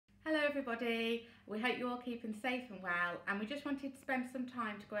everybody, we hope you're all keeping safe and well, and we just wanted to spend some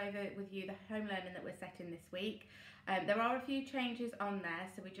time to go over with you the home learning that we're setting this week. There are a few changes on there,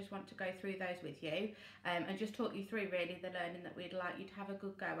 so we just want to go through those with you and just talk you through really the learning that we'd like you to have a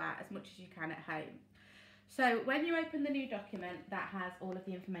good go at as much as you can at home. So when you open the new document that has all of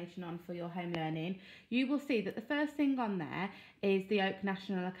the information on for your home learning, you will see that the first thing on there is the Oak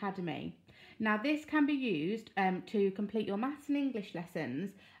National Academy. Now this can be used to complete your maths and English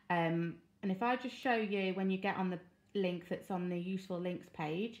lessons, and if I just show you when you get on the link that's on the useful links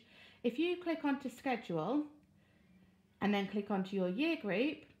page, if you click onto schedule and then click onto your year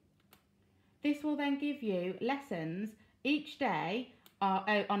group, this will then give you lessons each day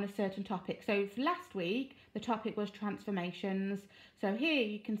on a certain topic. So for last week the topic was transformations, so here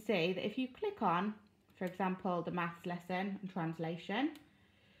you can see that if you click on, for example, the maths lesson and translation,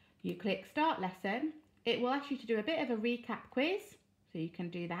 you click start lesson, it will ask you to do a bit of a recap quiz, so you can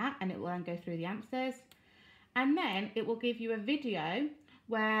do that and it will then go through the answers, and then it will give you a video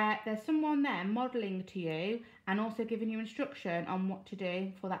where there's someone there modelling to you and also giving you instruction on what to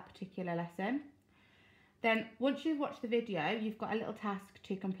do for that particular lesson. Then once you've watched the video, you've got a little task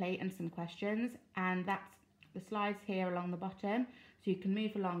to complete and some questions, and that's the slides here along the bottom, so you can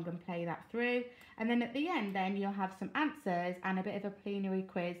move along and play that through, and then at the end then you'll have some answers and a bit of a plenary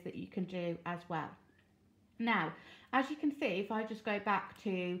quiz that you can do as well. Now as you can see, if I just go back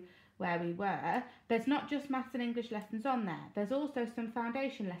to where we were, there's not just maths and English lessons on there, there's also some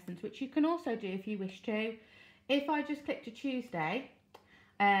foundation lessons which you can also do if you wish to. If I just click to Tuesday,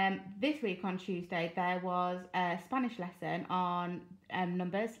 this week on Tuesday there was a Spanish lesson on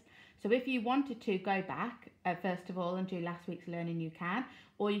numbers. So if you wanted to go back first of all and do last week's learning, you can,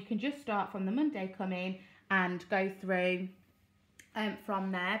 or you can just start from the Monday coming and go through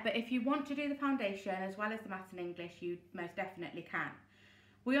from there. But if you want to do the foundation as well as the maths and English, you most definitely can.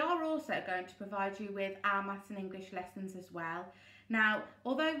 We are also going to provide you with our maths and English lessons as well. Now,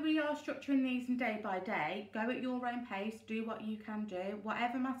 although we are structuring these in day by day, go at your own pace, do what you can do.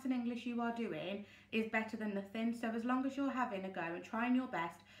 Whatever maths and English you are doing is better than nothing. So as long as you're having a go and trying your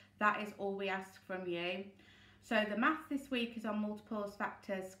best, that is all we ask from you. So the maths this week is on multiples,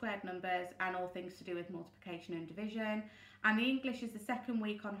 factors, squared numbers, and all things to do with multiplication and division. And the English is the second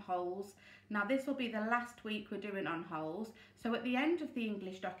week on wholes. Now this will be the last week we're doing on wholes. So at the end of the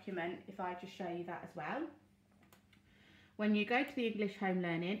English document, if I just show you that as well, when you go to the English home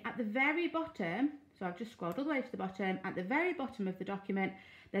learning, at the very bottom, so I've just scrolled all the way to the bottom, at the very bottom of the document,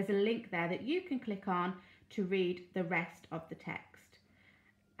 there's a link there that you can click on to read the rest of the text.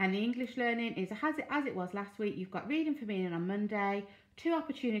 And the English learning is as it was last week. You've got reading for meaning on Monday, 2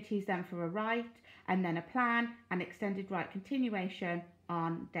 opportunities then for a write, and then a plan and extended write continuation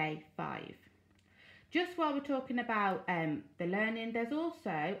on day 5. Just while we're talking about the learning, there's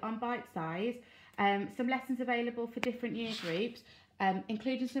also on Bite Size some lessons available for different year groups,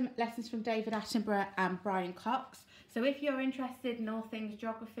 including some lessons from David Attenborough and Brian Cox. So if you're interested in all things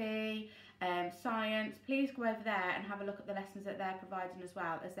geography, science, please go over there and have a look at the lessons that they're providing as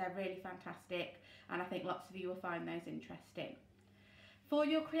well, as they're really fantastic, and I think lots of you will find those interesting. For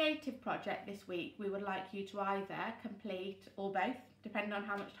your creative project this week, we would like you to either complete or both, depending on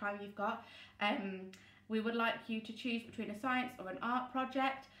how much time you've got. We would like you to choose between a science or an art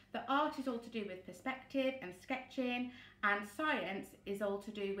project. The art is all to do with perspective and sketching, and science is all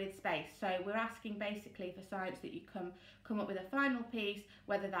to do with space. So we're asking basically for science that you come up with a final piece,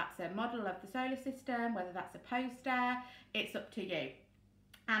 whether that's a model of the solar system, whether that's a poster, it's up to you.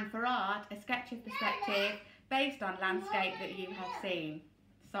 And for art, a sketch of perspective based on landscape that you have seen.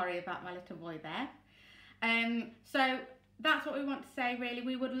 Sorry about my little boy there. So that's what we want to say really.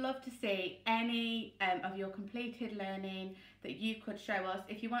 We would love to see any of your completed learning that you could show us.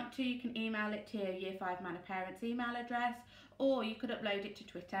 If you want to, you can email it to your Year 5 Manor Parents email address, or you could upload it to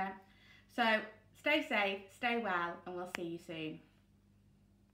Twitter. So stay safe, stay well, and we'll see you soon.